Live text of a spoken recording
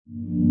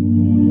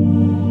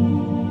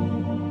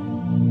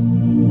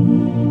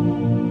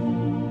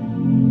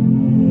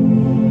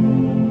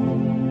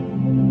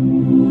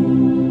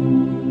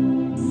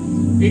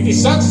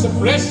is such a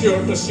pleasure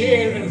to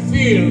share and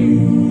feel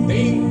the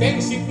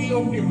intensity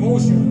of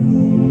emotion.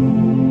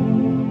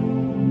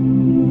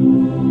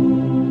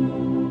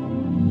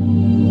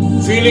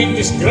 Feeling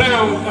this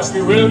ground as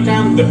we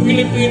welcome the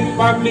Philippine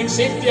Public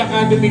Safety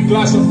Academy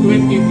Class of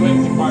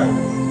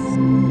 2025.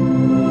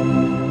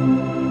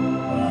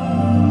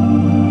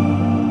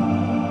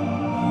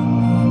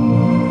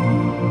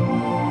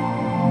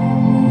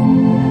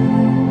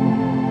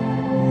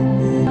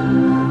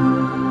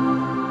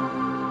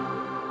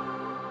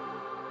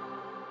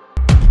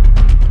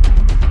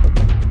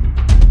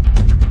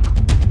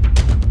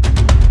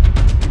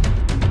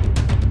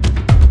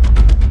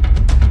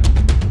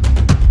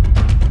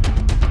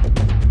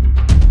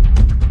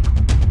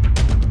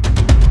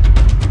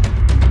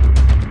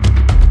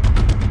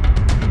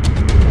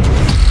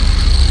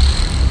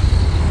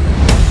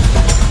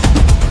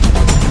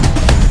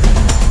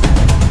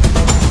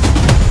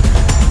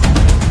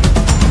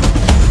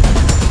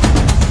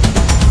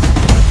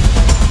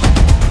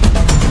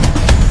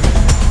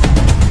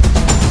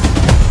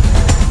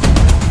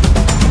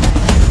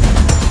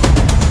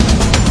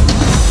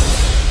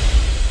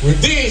 With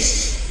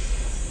this,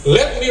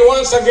 let me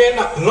once again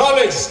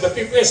acknowledge the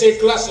PPSA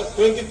class of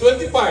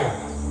 2025.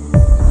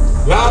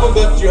 Now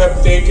that you have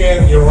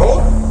taken your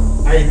oath,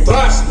 I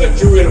trust that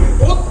you will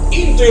put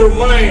into your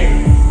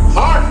mind,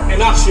 heart,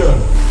 and action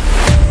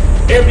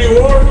every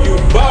word you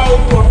vow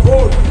to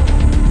uphold,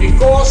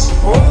 because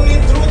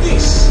only through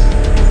this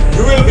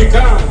you will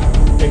become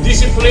a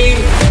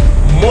disciplined,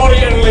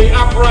 morally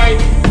upright,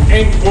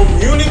 and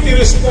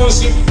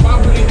community-responsive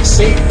public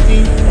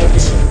safety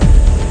officer.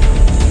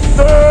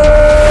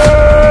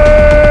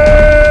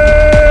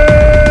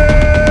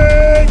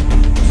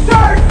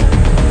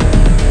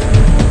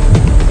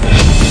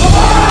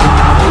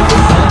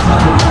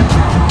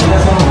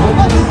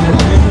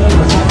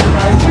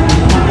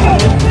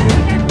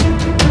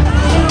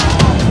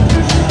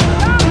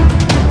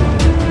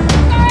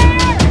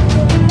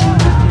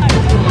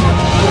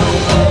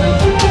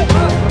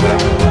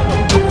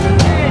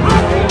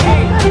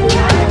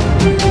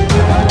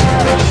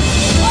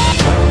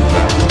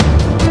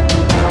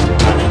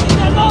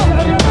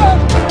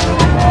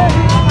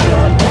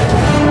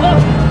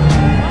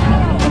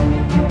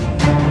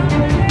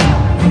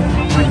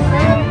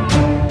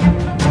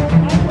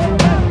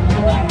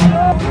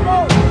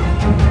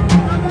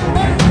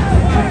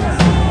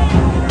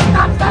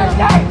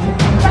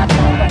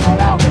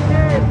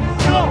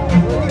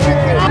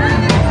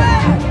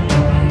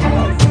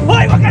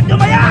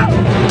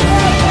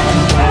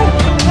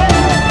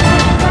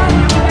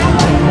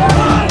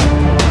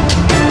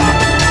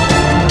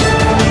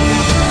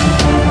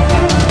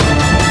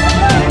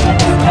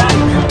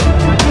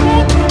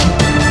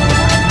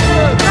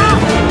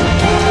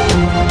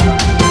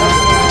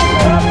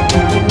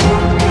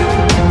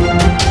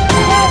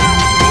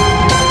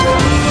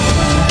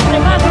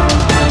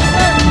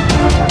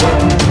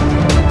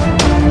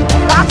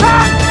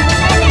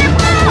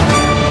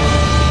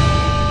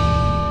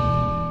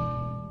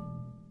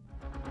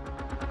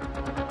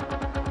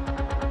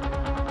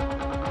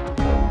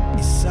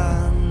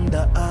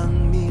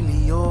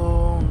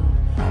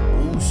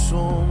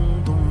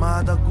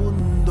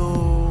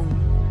 Dumadagundong,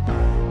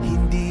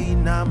 hindi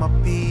na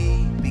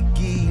mapipigilan,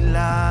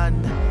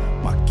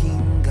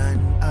 pakinggan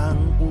ang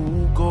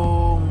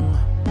ugong.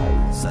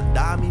 Sa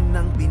dami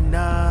ng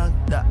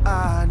pinagdaanan,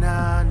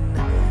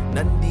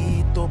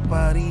 nandito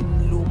pa rin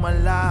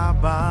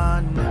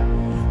lumalaban.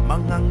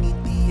 Mga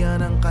ngitian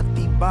ng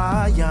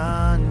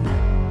katibayan,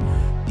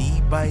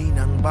 tibay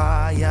ng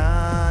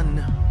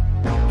bayan.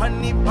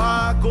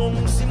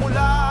 Panibagong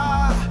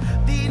simula,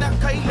 di na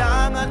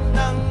kailangan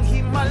ng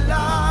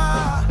himala.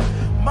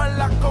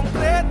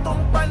 Malakongkretong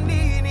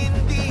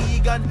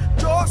paninindigan,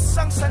 Diyos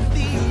ang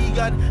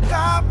sandigan,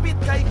 kapit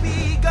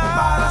kaibigan.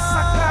 Para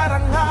sa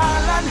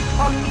karangalan,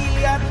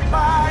 pamilya at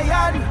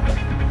bayan,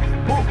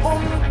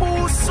 buong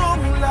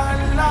pusong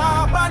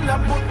lalaban.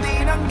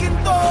 Abutin ang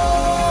ginto,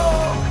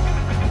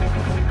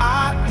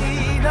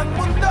 atin ang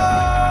mundo.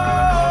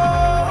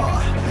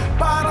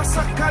 Para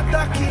sa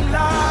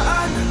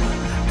kadakilaan,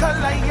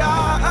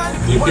 kalayaan,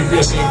 the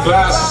PPSA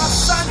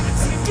class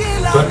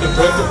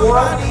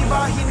 2024,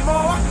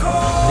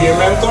 be a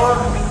mentor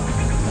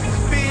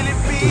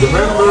to the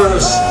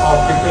members of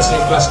PPSA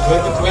class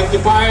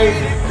 2025.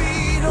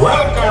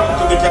 Welcome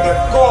to the Cadet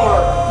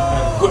Corps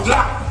and good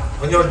luck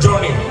on your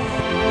journey.